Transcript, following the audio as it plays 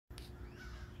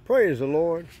Praise the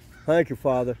Lord. Thank you,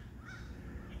 Father.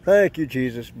 Thank you,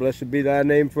 Jesus. Blessed be thy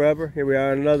name forever. Here we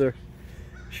are in another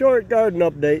short garden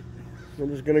update. I'm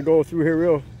just going to go through here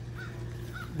real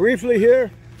briefly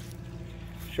here.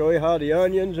 Show you how the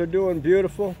onions are doing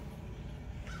beautiful.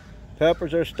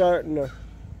 Peppers are starting to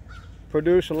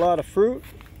produce a lot of fruit.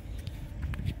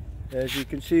 As you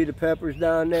can see, the peppers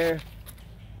down there.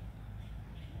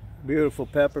 Beautiful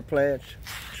pepper plants.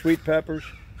 Sweet peppers.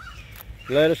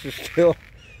 Lettuce is still,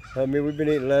 we've been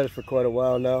eating lettuce for quite a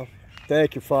while now.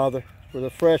 Thank you, Father, for the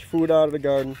fresh food out of the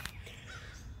garden.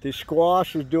 The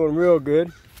squash is doing real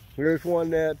good. Here's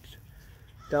one that's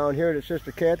down here that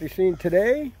Sister Kathy seen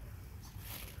today.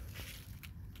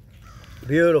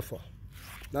 Beautiful.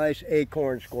 Nice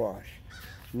acorn squash.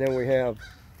 And then we have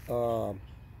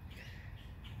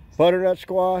butternut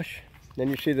squash. Then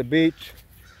you see the beets.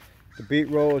 The beet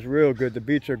row is real good. The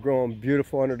beets are growing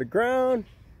beautiful under the ground.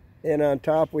 And on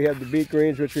top we have the beet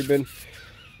greens, which we've been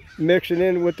mixing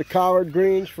in with the collard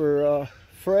greens for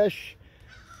fresh,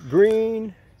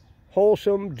 green,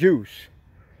 wholesome juice.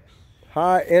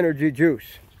 High energy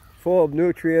juice. Full of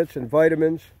nutrients and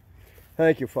vitamins.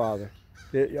 Thank you, Father.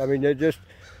 They're just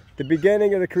the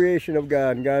beginning of the creation of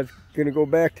God. And God's going to go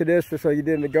back to this just like he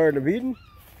did in the Garden of Eden.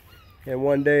 And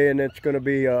one day, and it's going to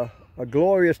be a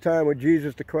glorious time when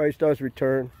Jesus the Christ does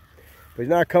return. But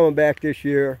he's not coming back this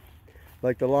year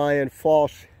like the lying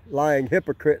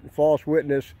hypocrite and false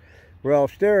witness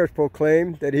Ralph Stair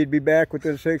proclaimed that he'd be back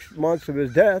within 6 months of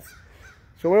his death.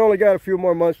 So we only got a few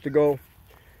more months to go to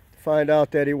find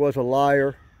out that he was a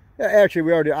liar.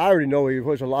 Actually, I already know he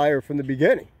was a liar from the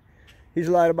beginning. He's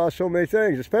lied about so many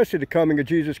things, especially the coming of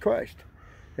Jesus Christ.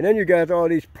 And then you got all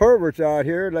these perverts out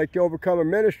here, like the Overcomer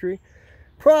Ministry,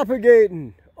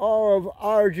 propagating all of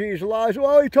RG's lies.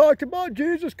 Well, he talked about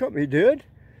Jesus coming. He did?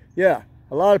 Yeah,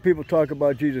 a lot of people talk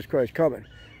about Jesus Christ coming.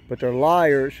 But they're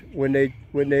liars when they,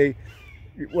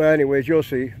 well, anyways, you'll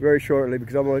see very shortly,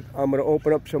 because I'm going to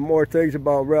open up some more things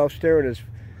about Ralph Stair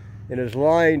and his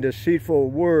lying, deceitful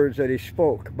words that he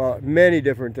spoke about many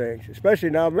different things. Especially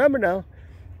now, remember now,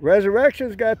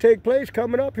 resurrection's got to take place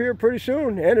coming up here pretty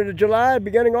soon. End of July,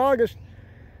 beginning August.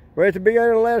 Right at the beginning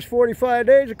of the last 45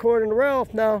 days, according to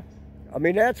Ralph now.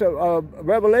 That's a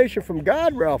revelation from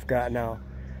God Ralph got now.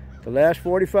 The last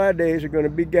 45 days are going to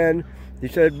begin, he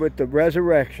said, with the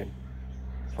resurrection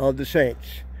of the saints.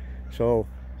 So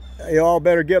you all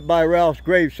better get by Ralph's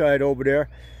gravesite over there.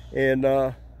 And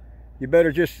you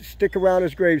better just stick around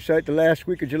his gravesite the last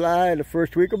week of July and the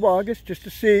first week of August just to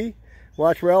see.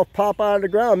 Watch Ralph pop out of the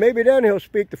ground. Maybe then he'll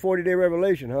speak the 40-day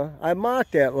revelation, huh? I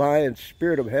mock that lying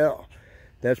spirit of hell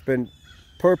that's been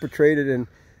perpetrated and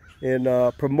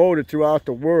promoted throughout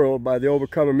the world by the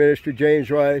Overcomer Ministry, James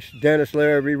Rice, Dennis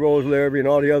Larrabee, Rose Larrabee, and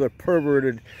all the other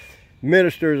perverted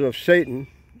ministers of Satan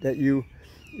that you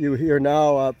hear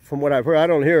now. From what I've heard, I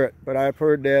don't hear it, but I've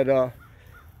heard that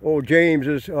old James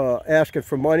is asking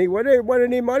for money. What do they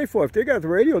need money for? If they got the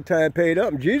radio time paid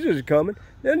up and Jesus is coming,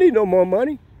 they don't need no more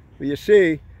money. But you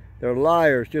see, they're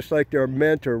liars, just like their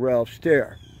mentor, Ralph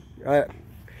Stair.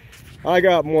 I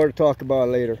got more to talk about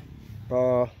later,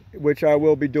 which I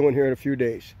will be doing here in a few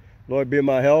days. Lord be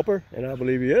my helper, and I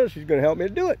believe he is. He's going to help me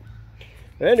to do it.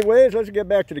 But anyways, let's get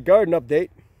back to the garden update.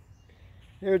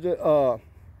 Here's a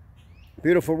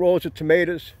beautiful rows of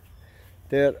tomatoes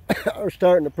that are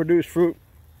starting to produce fruit.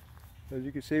 As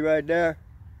you can see right there.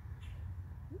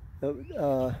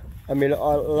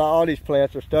 All these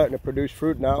plants are starting to produce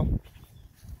fruit now.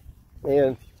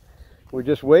 And we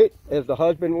just wait, as the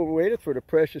husband waited for the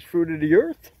precious fruit of the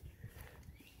earth,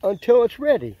 until it's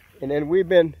ready. And then we've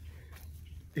been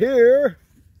here,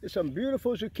 there's some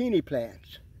beautiful zucchini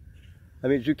plants.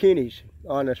 Zucchinis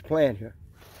on this plant here.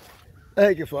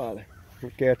 Thank you, Father.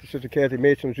 Sister Kathy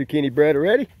made some zucchini bread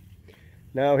already.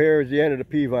 Now here is the end of the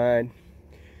pea vine.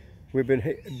 We've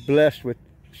been blessed with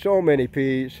so many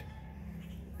peas.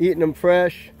 Eating them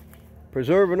fresh,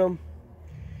 preserving them.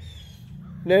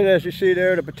 And then as you see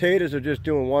there, the potatoes are just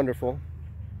doing wonderful.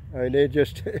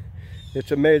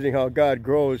 It's amazing how God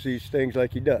grows these things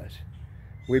like he does.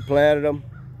 We planted them,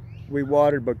 we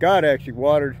watered, but God actually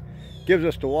gives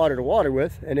us the water to water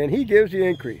with, and then he gives the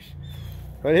increase.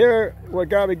 But here, what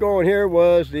got me going here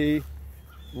was the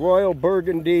Royal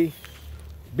Burgandy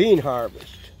bean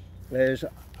harvest. As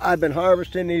I've been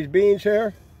harvesting these beans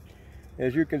here,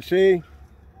 as you can see,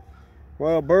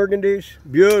 Royal Burgandys,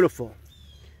 beautiful.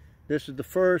 This is the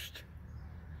first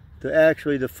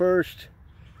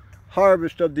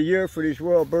harvest of the year for these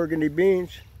Royal Burgandy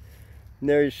beans. And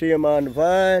there you see them on the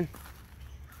vine.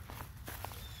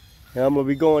 And I'm going to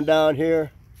be going down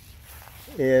here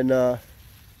and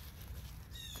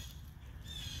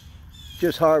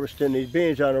just harvesting these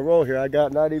beans on a roll here. I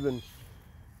got not even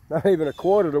a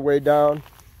quarter of the way down,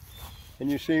 and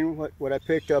you've seen what I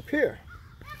picked up here.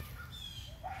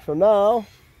 So now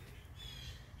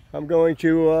I'm going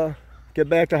to get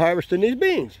back to harvesting these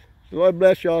beans. The Lord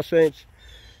bless y'all, saints.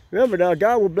 Remember now,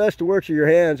 God will bless the works of your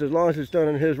hands as long as it's done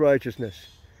in His righteousness.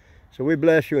 So we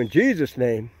bless you in Jesus'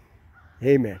 name.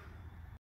 Amen.